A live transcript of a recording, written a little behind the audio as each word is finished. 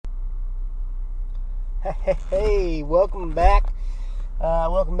Hey, welcome back.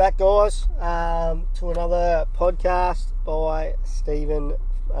 Welcome back, guys, to another podcast by Stephen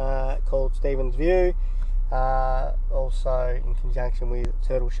called Stephen's View. Also in conjunction with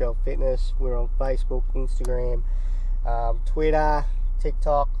Turtle Shell Fitness. We're on Facebook, Instagram, Twitter,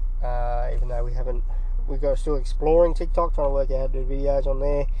 TikTok. Even though we're still exploring TikTok, trying to work out how to do videos on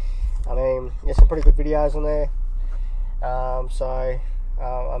there. I mean, there's some pretty good videos on there.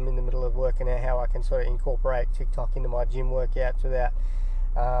 I'm in the middle of working out how I can sort of incorporate TikTok into my gym workouts without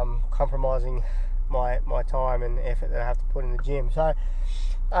compromising my time and effort that I have to put in the gym. So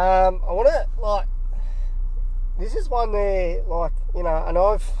I want to, this is one there, and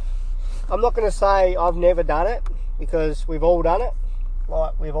I'm not going to say I've never done it, because we've all done it.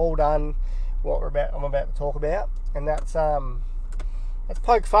 We've all done what I'm about to talk about, and that's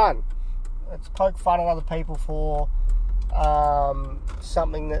poke fun. It's poke fun at other people for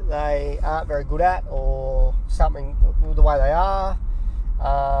something that they aren't very good at, or something the way they are.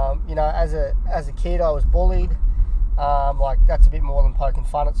 As a kid, I was bullied. That's a bit more than poking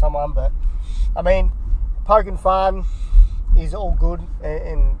fun at someone, but I mean, poking fun is all good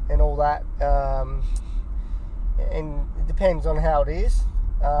and all that. And it depends on how it is.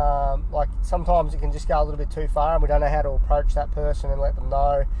 Sometimes it can just go a little bit too far, and we don't know how to approach that person and let them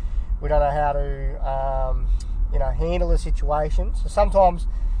know. We don't know how to handle the situation. So sometimes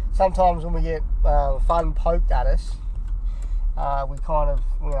when we get fun poked at us, we kind of,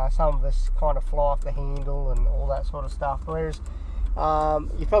 some of us kind of fly off the handle and all that sort of stuff. Whereas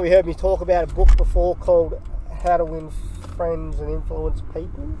you've probably heard me talk about a book before called How to Win Friends and Influence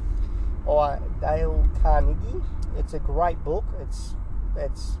People by Dale Carnegie. It's a great book. It's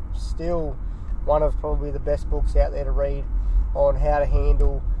still one of probably the best books out there to read on how to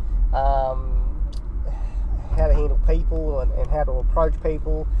handle people and how to approach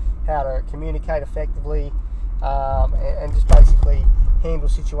people, how to communicate effectively, and just basically handle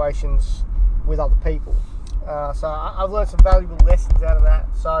situations with other people. So I've learned some valuable lessons out of that.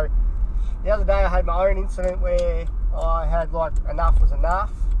 So the other day I had my own incident where I had enough was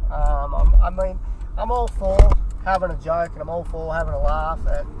enough. I'm all for having a joke, and I'm all for having a laugh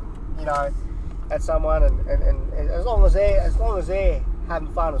at someone, and as long as they're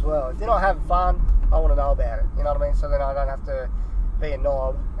having fun as well. If they're not having fun, I want to know about it. You know what I mean? So then I don't have to be a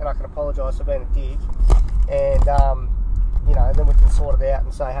knob, and I can apologise for being a dick, and then we can sort it out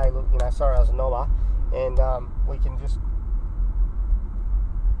and say, hey, look, sorry I was a knobber, and we can just,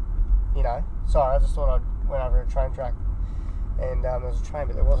 sorry, I just thought I went over a train track, and there was a train,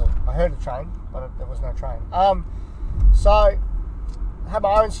 but there wasn't. I heard a train, but there was no train. So I had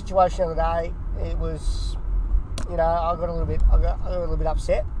my own situation the other day. It was, I got a little bit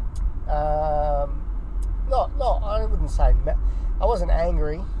upset. I wouldn't say I wasn't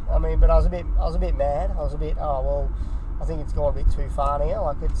angry. But I was a bit mad. I was a bit, I think it's gone a bit too far now.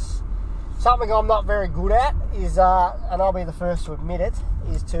 It's something I'm not very good at is, and I'll be the first to admit it,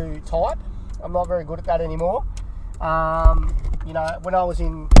 is to type. I'm not very good at that anymore. When I was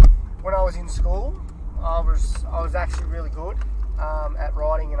in school, I was actually really good at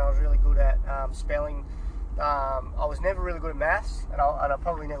writing, and I was really good at spelling. I was never really good at maths, and I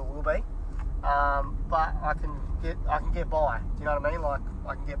probably never will be. But I can get by. Do you know what I mean?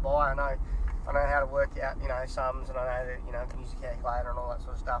 I can get by. I know how to work out, sums, and I know that, I can use a calculator and all that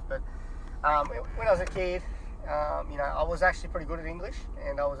sort of stuff. But when I was a kid, I was actually pretty good at English,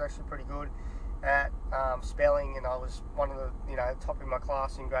 and I was actually pretty good at spelling, and I was one of the, top in my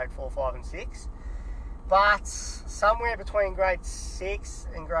class in grade 4, 5, and 6. But somewhere between grade 6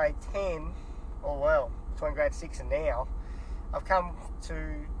 and grade 10, between grade 6 and now, I've come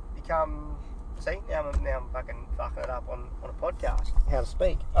to become, now I'm fucking it up on a podcast, how to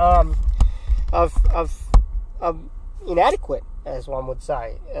speak. I'm inadequate, as one would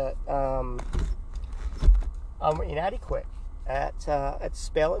say. I'm inadequate at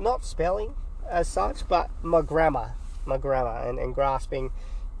not spelling as such, but my grammar and grasping,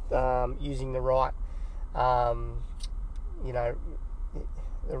 using the right,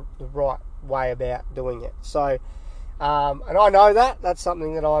 the right way about doing it. So, and I know that's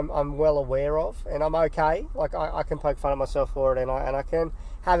something that I'm well aware of, and I'm okay. I can poke fun at myself for it, and I can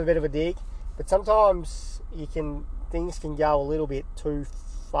have a bit of a dig, but sometimes things can go a little bit too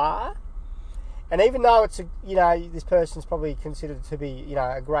far. And even though it's this person's probably considered to be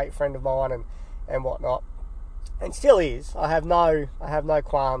a great friend of mine and whatnot, and still is, I have no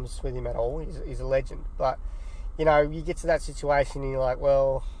qualms with him at all. He's a legend, but you get to that situation and you're like,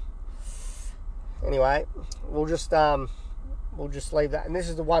 well, anyway, we'll just leave that. And this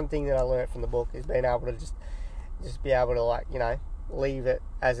is the one thing that I learned from the book, is being able to just be able to leave it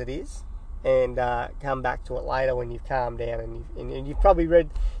as it is, and come back to it later when you've calmed down. And you've probably heard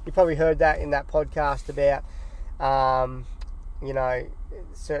that in that podcast about,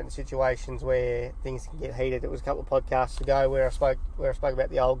 certain situations where things can get heated. It was a couple of podcasts ago where I spoke about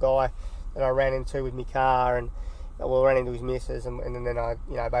the old guy that I ran into with my car, and ran into his missus, and then I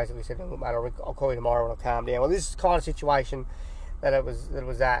basically said, look, mate, I'll call you tomorrow when I calm down. Well, this is the kind of situation that it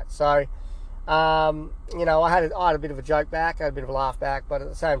was at. So, I had a bit of a joke back, I had a bit of a laugh back, but at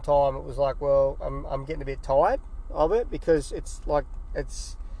the same time, it was like, well, I'm getting a bit tired of it, because it's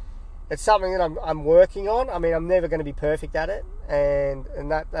something that I'm working on. I mean, I'm never going to be perfect at it,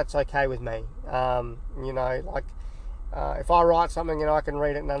 and that's okay with me. If I write something and I can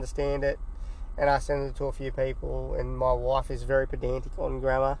read it and understand it, and I send it to a few people, and my wife is very pedantic on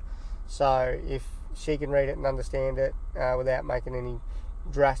grammar, so if she can read it and understand it without making any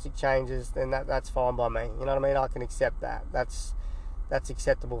drastic changes, then that's fine by me. You know what I mean? I can accept that. That's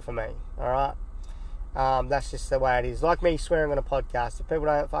acceptable for me. All right. That's just the way it is. Like me swearing on a podcast. If people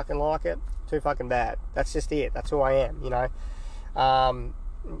don't fucking like it, too fucking bad. That's just it. That's who I am.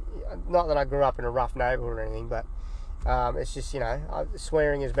 Not that I grew up in a rough neighborhood or anything, but it's just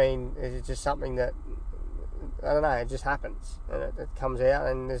swearing is just something that, I don't know, it just happens, and it comes out,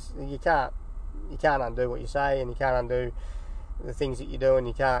 and you can't undo what you say, and you can't undo the things that you do, and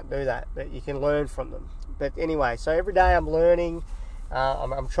you can't do that, but you can learn from them. But anyway, so every day I'm learning.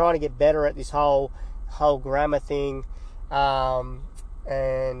 I'm trying to get better at this whole grammar thing,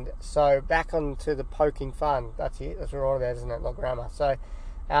 and so back onto the poking fun. That's it. That's what we're on about, isn't it? Not grammar. So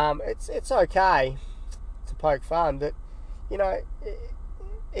it's okay to poke fun, but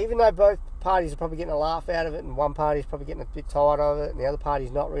even though both parties are probably getting a laugh out of it, and one party's probably getting a bit tired of it, and the other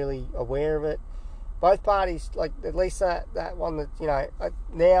party's not really aware of it, both parties, like at least that one that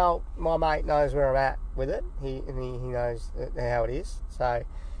now my mate knows where I'm at with it. He knows how it is. So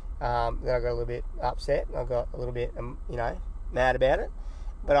then I got a little bit upset, and I got a little bit mad about it.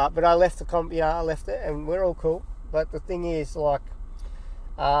 But I left I left it, and we're all cool. But the thing is,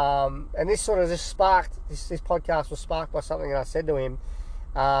 and this sort of just sparked, this podcast was sparked by something that I said to him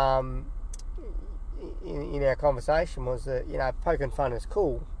in our conversation, was that poking fun is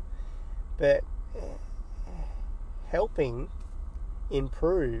cool, but helping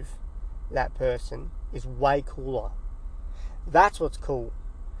improve that person is way cooler. That's what's cool,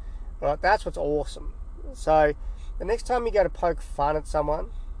 right? That's what's awesome. So the next time you go to poke fun at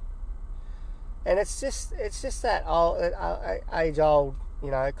someone, and it's just that age-old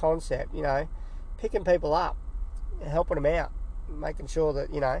concept, picking people up, helping them out, making sure that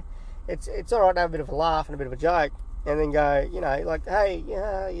it's all right to have a bit of a laugh and a bit of a joke, and then go, hey,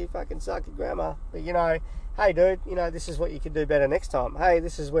 you fucking suck at grammar, but hey dude, this is what you could do better next time. Hey,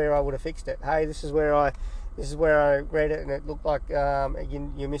 this is where I would have fixed it. Hey, this is where I read it and it looked like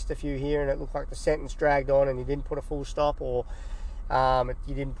you missed a few here, and it looked like the sentence dragged on and you didn't put a full stop, or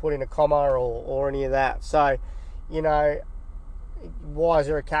you didn't put in a comma or any of that. So, why is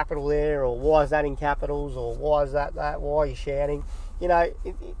there a capital there, or why is that in capitals, or why is that? Why are you shouting?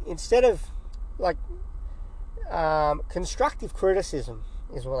 Instead of constructive criticism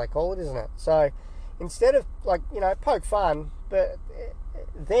is what they call it, isn't it? So instead of poke fun, but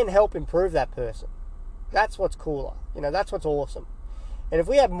then help improve that person. That's what's cooler. That's what's awesome. And if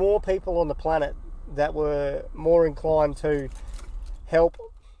we had more people on the planet that were more inclined to help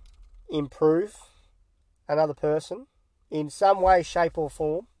improve another person in some way, shape or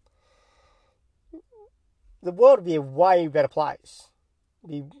form, the world would be a way better place.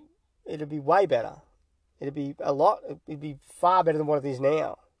 It'd be way better. It'd be far better than what it is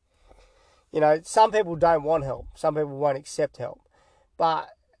now. Some people don't want help. Some people won't accept help. But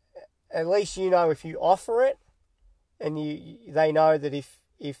at least if you offer it, and they know that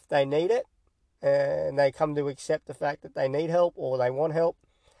if they need it, and they come to accept the fact that they need help or they want help,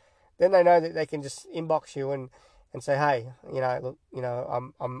 then they know that they can just inbox you and say, hey, look,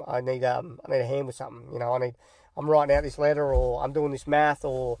 I need a hand with something. I'm writing out this letter, or I'm doing this math,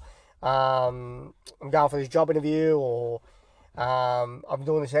 or I'm going for this job interview, or I'm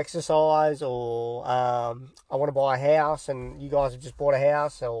doing this exercise, or I want to buy a house, and you guys have just bought a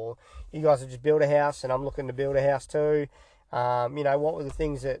house, or you guys have just built a house, and I'm looking to build a house too. What were the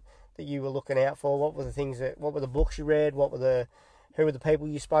things that you were looking out for? What were the books you read? Who were the people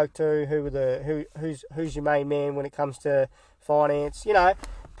you spoke to? Who's your main man when it comes to finance?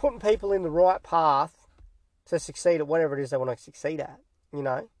 Putting people in the right path to succeed at whatever it is they want to succeed at.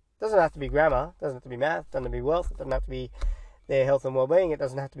 Doesn't have to be grammar, doesn't have to be math, doesn't have to be wealth, it doesn't have to be their health and well-being. It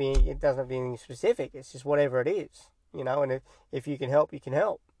doesn't have to be anything specific. It's just whatever it is. And if you can help, you can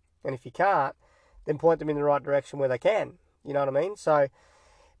help. And if you can't, then point them in the right direction where they can. You know what I mean? So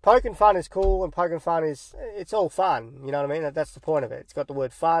poking fun is cool, and poking fun it's all fun. You know what I mean? That's the point of it. It's got the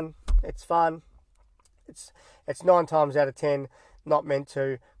word fun. It's fun. It's 9 times out of 10 not meant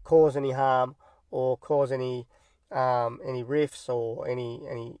to cause any harm or cause any rifts or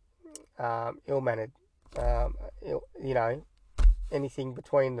any ill-mannered, anything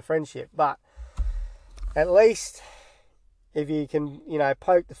between the friendship. But at least if you can,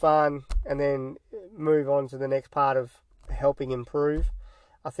 poke the fun and then move on to the next part of helping improve,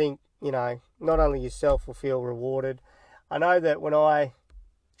 I think, not only yourself will feel rewarded. I know that when I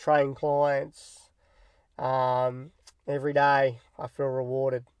train clients every day, I feel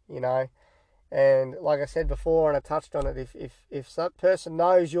rewarded, And like I said before, and I touched on it, if that person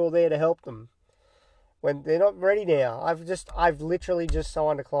knows you're there to help them when they're not ready now. I've literally just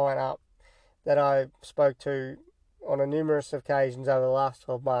signed a client up that I spoke to on a numerous occasions over the last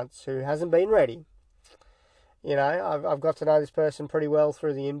 12 months who hasn't been ready. I've got to know this person pretty well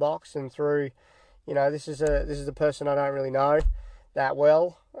through the inbox and through, this is a person I don't really know that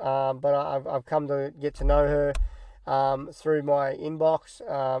well, but I've come to get to know her through my inbox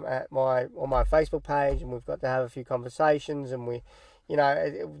on my Facebook page, and we've got to have a few conversations, and we,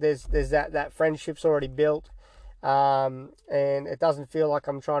 there's that friendship's already built, and it doesn't feel like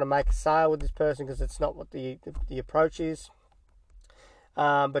I'm trying to make a sale with this person because it's not what the approach is.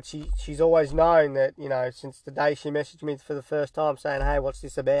 But she's always known that, since the day she messaged me for the first time saying, hey, what's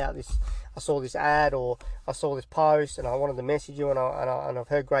this about? I saw this ad or I saw this post and I wanted to message you, and I've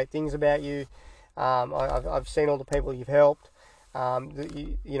heard great things about you. I've seen all the people you've helped.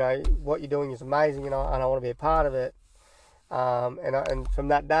 What you're doing is amazing, and I want to be a part of it. And from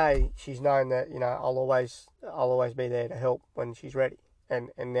that day, she's known that, I'll always be there to help when she's ready, and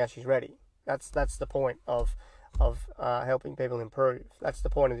now she's ready. That's the point of helping people improve. That's the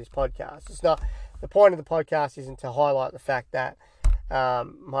point of this podcast. It's not, the point of the podcast isn't to highlight the fact that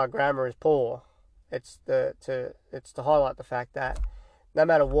my grammar is poor. It's to highlight the fact that no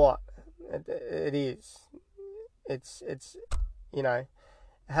matter what it is, it's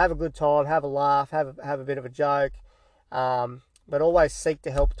have a good time, have a laugh, have a bit of a joke, but always seek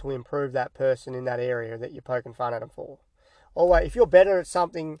to help to improve that person in that area that you're poking fun at them for. Always, if you're better at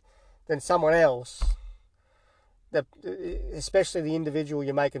something than someone else, especially the individual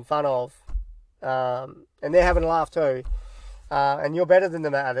you're making fun of, and they're having a laugh too, and you're better than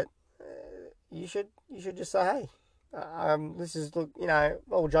them at it, you should just say, hey, this is, look,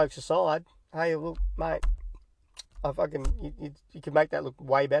 all jokes aside, hey, look, mate, I fucking, you can make that look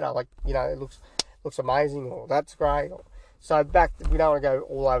way better. Like, it looks amazing, or that's great. So we don't want to go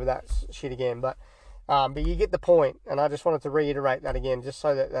all over that shit again, but you get the point, and I just wanted to reiterate that again, just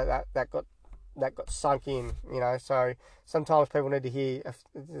so that got sunk in, so sometimes people need to hear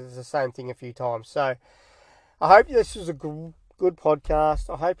the same thing a few times. So I hope this was a good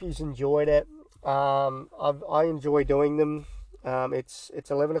podcast. I hope you enjoyed it. I enjoy doing them. It's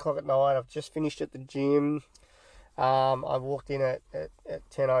 11 o'clock at night. I've just finished at the gym. I walked in at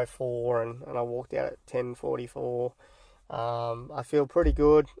 10:04 and I walked out at 10:44. I feel pretty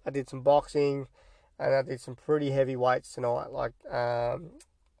good. I did some boxing and I did some pretty heavy weights tonight. Like, I've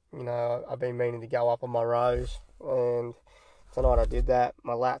been meaning to go up on my rows, and tonight I did that.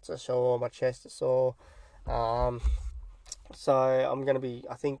 My lats are sore, my chest is sore. So I'm going to be,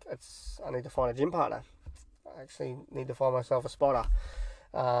 I need to find a gym partner. I actually need to find myself a spotter,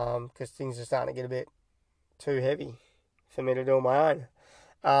 because things are starting to get a bit too heavy for me to do on my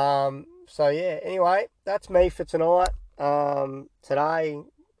own. So yeah, anyway, that's me for tonight. Today,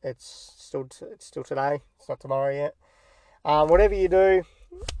 it's still today. It's not tomorrow yet. Whatever you do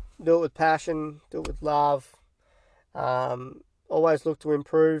it with passion, do it with love. Always look to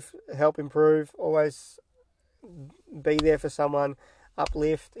improve, help improve. Always be there for someone,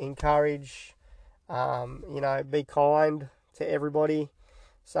 uplift, encourage. Be kind to everybody.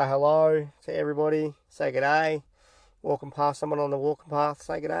 Say hello to everybody. Say good day. Walking past someone on the walking path,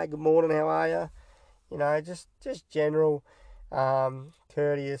 say good day, good morning, how are you? Just general,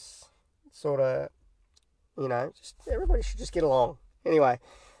 courteous sort of, just everybody should just get along. Anyway,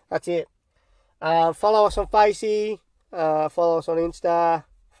 that's it. Follow us on Facey. Follow us on Insta.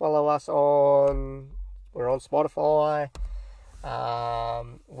 Follow us we're on Spotify.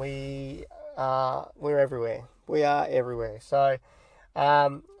 We're everywhere. We are everywhere. So,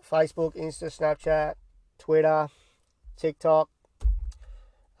 Facebook, Insta, Snapchat, Twitter, TikTok.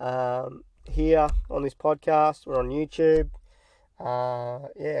 Here on this podcast, we're on YouTube.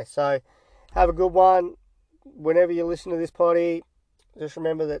 So have a good one. Whenever you listen to this potty, just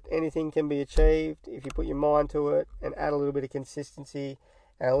remember that anything can be achieved if you put your mind to it and add a little bit of consistency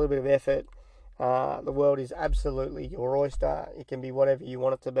and a little bit of effort. The world is absolutely your oyster. It can be whatever you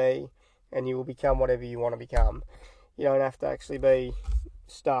want it to be, and you will become whatever you want to become. You don't have to actually be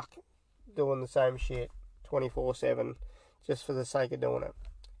stuck doing the same shit 24/7 just for the sake of doing it.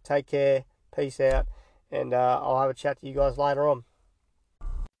 Take care, peace out, and I'll have a chat to you guys later on.